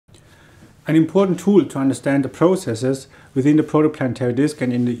An important tool to understand the processes within the protoplanetary disk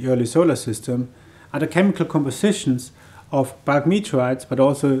and in the early solar system are the chemical compositions of bulk meteorites, but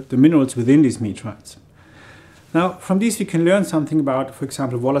also the minerals within these meteorites. Now, from these we can learn something about, for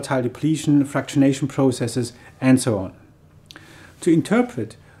example, volatile depletion, fractionation processes, and so on. To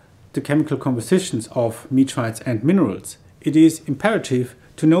interpret the chemical compositions of meteorites and minerals, it is imperative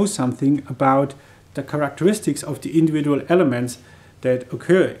to know something about the characteristics of the individual elements that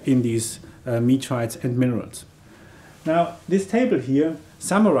occur in these meteorites and minerals. Now, this table here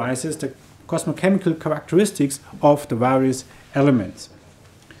summarizes the cosmochemical characteristics of the various elements.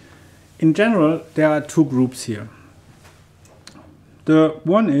 In general, there are two groups here. The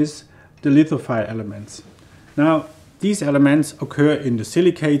one is the lithophile elements. Now, these elements occur in the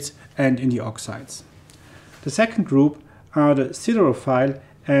silicates and in the oxides. The second group are the siderophile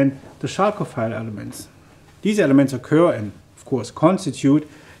and the chalcophile elements. These elements occur and, of course, constitute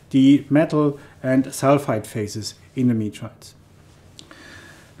the metal and sulfide phases in the meteorites.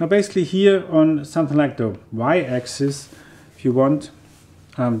 Now, basically here on something like the y-axis, if you want,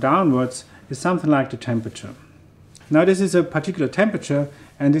 downwards, is something like the temperature. Now, this is a particular temperature,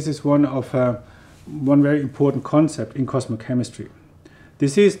 and this is one very important concept in cosmochemistry.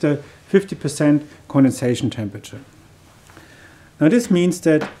 This is the 50% condensation temperature. Now, this means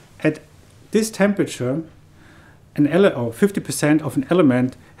that at this temperature, 50% of an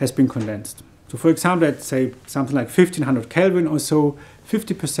element has been condensed. So, for example, let's say something like 1500 Kelvin or so,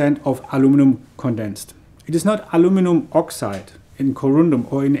 50% of aluminum condensed. It is not aluminum oxide in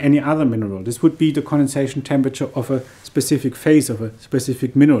corundum or in any other mineral. This would be the condensation temperature of a specific phase of a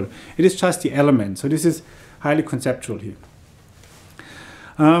specific mineral. It is just the element. So this is highly conceptual here.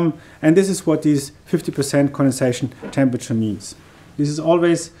 And this is what this 50% condensation temperature means. This is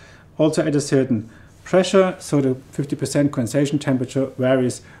always also at a certain pressure, so the 50% condensation temperature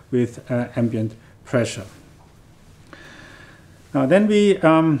varies with ambient pressure. Now then we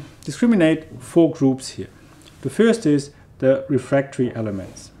discriminate four groups here. The first is the refractory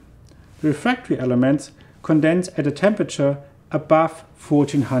elements. The refractory elements condense at a temperature above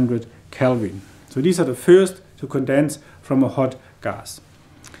 1400 Kelvin. So these are the first to condense from a hot gas.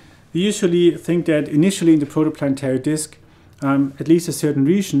 We usually think that initially in the protoplanetary disk, at least a certain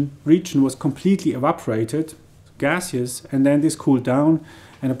region was completely evaporated, gaseous, and then this cooled down,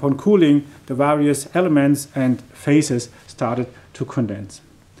 and upon cooling, the various elements and phases started to condense.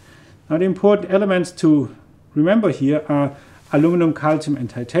 Now, the important elements to remember here are aluminum, calcium, and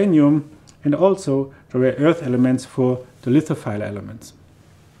titanium, and also the rare earth elements for the lithophile elements.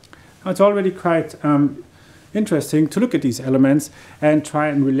 Now, it's already quite interesting to look at these elements and try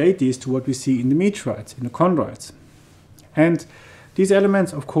and relate these to what we see in the meteorites, in the chondrites. And these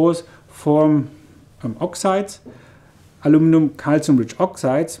elements, of course, form oxides, aluminum calcium-rich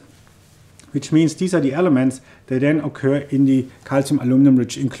oxides, which means these are the elements that then occur in the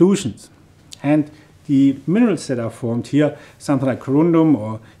calcium-aluminum-rich inclusions. And the minerals that are formed here, something like corundum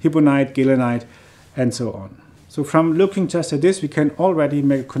or hibonite, galenite, and so on. So from looking just at this, we can already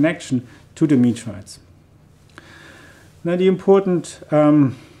make a connection to the meteorites. Now, the important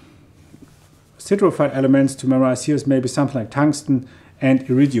siderophile elements to memorize here is maybe something like tungsten and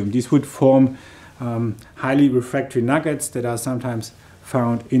iridium. These would form highly refractory nuggets that are sometimes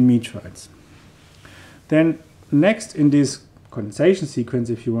found in meteorites. Then next in this condensation sequence,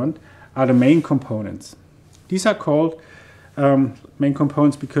 if you want, are the main components. These are called main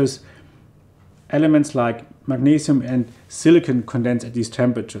components because elements like magnesium and silicon condense at these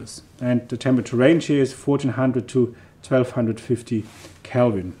temperatures. And the temperature range here is 1400 to 1250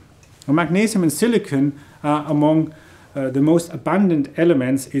 Kelvin. Now, magnesium and silicon are among the most abundant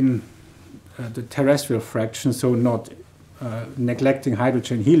elements in the terrestrial fraction, so not neglecting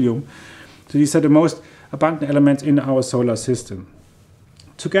hydrogen and helium. So these are the most abundant elements in our solar system,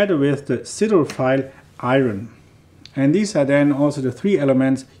 together with the siderophile iron. And these are then also the three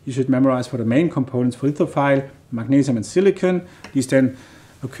elements you should memorize for the main components for lithophile, magnesium and silicon. These then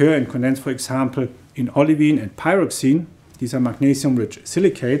occur and condense, for example, in olivine and pyroxene. These are magnesium-rich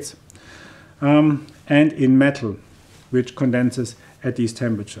silicates. And in metal, which condenses at these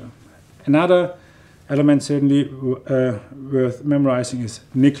temperatures. Another element certainly worth memorizing is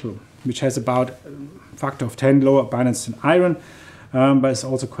nickel, which has about a factor of 10 lower abundance than iron, but it's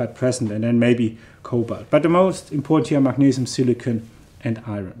also quite present, and then maybe cobalt. But the most important here are magnesium, silicon, and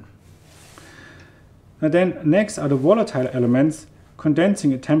iron. Now then, next are the volatile elements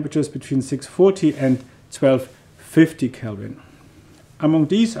condensing at temperatures between 640 and 1250 Kelvin. Among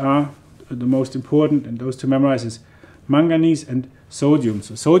these are the most important, and those to memorize, is manganese and sodium.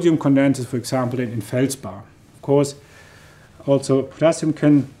 So sodium condenses, for example, in feldspar. Of course, also potassium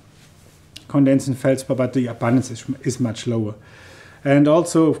can condensing feldspar, but the abundance is much lower. And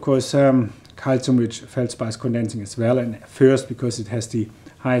also, of course, calcium-rich feldspar is condensing as well, and first because it has the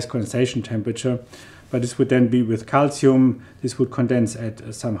highest condensation temperature. But this would then be with calcium. This would condense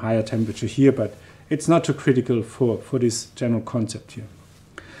at some higher temperature here, but it's not too critical for this general concept here.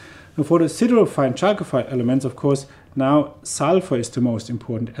 Now for the siderophile and chalcophile elements, of course, now sulfur is the most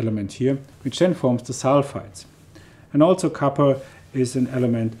important element here, which then forms the sulfides. And also copper is an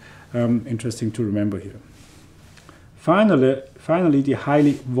element interesting to remember here. Finally, the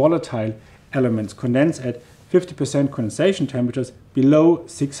highly volatile elements condense at 50% condensation temperatures below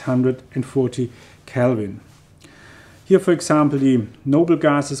 640 Kelvin. Here, for example, the noble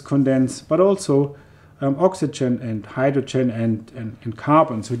gases condense, but also oxygen and hydrogen and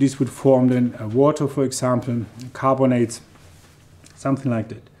carbon. So this would form then water, for example, carbonates, something like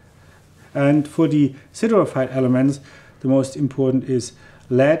that. And for the siderophile elements, the most important is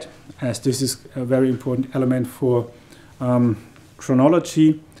lead, as this is a very important element for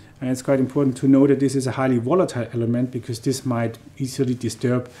chronology. And it's quite important to know that this is a highly volatile element because this might easily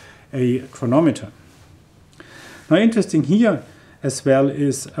disturb a chronometer. Now interesting here as well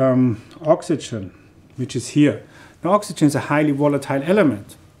is oxygen, which is here. Now oxygen is a highly volatile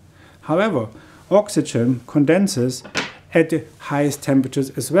element. However, oxygen condenses at the highest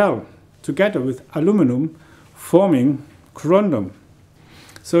temperatures as well, together with aluminum forming corundum.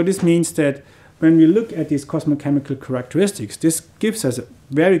 So this means that when we look at these cosmochemical characteristics, this gives us a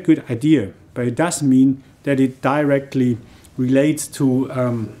very good idea, but it doesn't mean that it directly relates to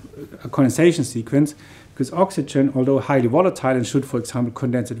a condensation sequence, because oxygen, although highly volatile and should, for example,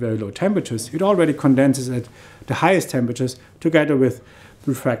 condense at very low temperatures, it already condenses at the highest temperatures together with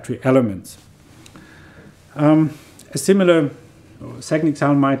refractory elements. A similar second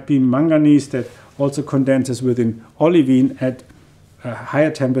example might be manganese, that also condenses within olivine at higher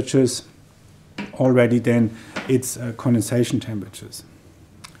temperatures already than its condensation temperatures.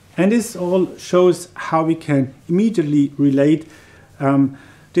 And this all shows how we can immediately relate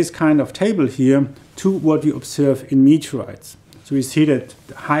this kind of table here to what we observe in meteorites. So we see that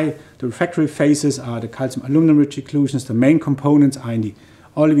the refractory phases are the calcium aluminum rich inclusions, the main components are in the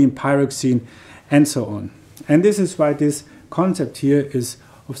olivine pyroxene, and so on. And this is why this concept here is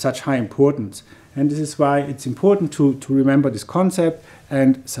of such high importance. And this is why it's important to remember this concept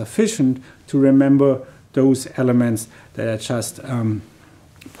and sufficient to remember those elements that I just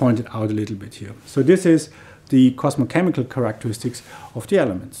pointed out a little bit here. So this is the cosmochemical characteristics of the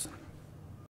elements.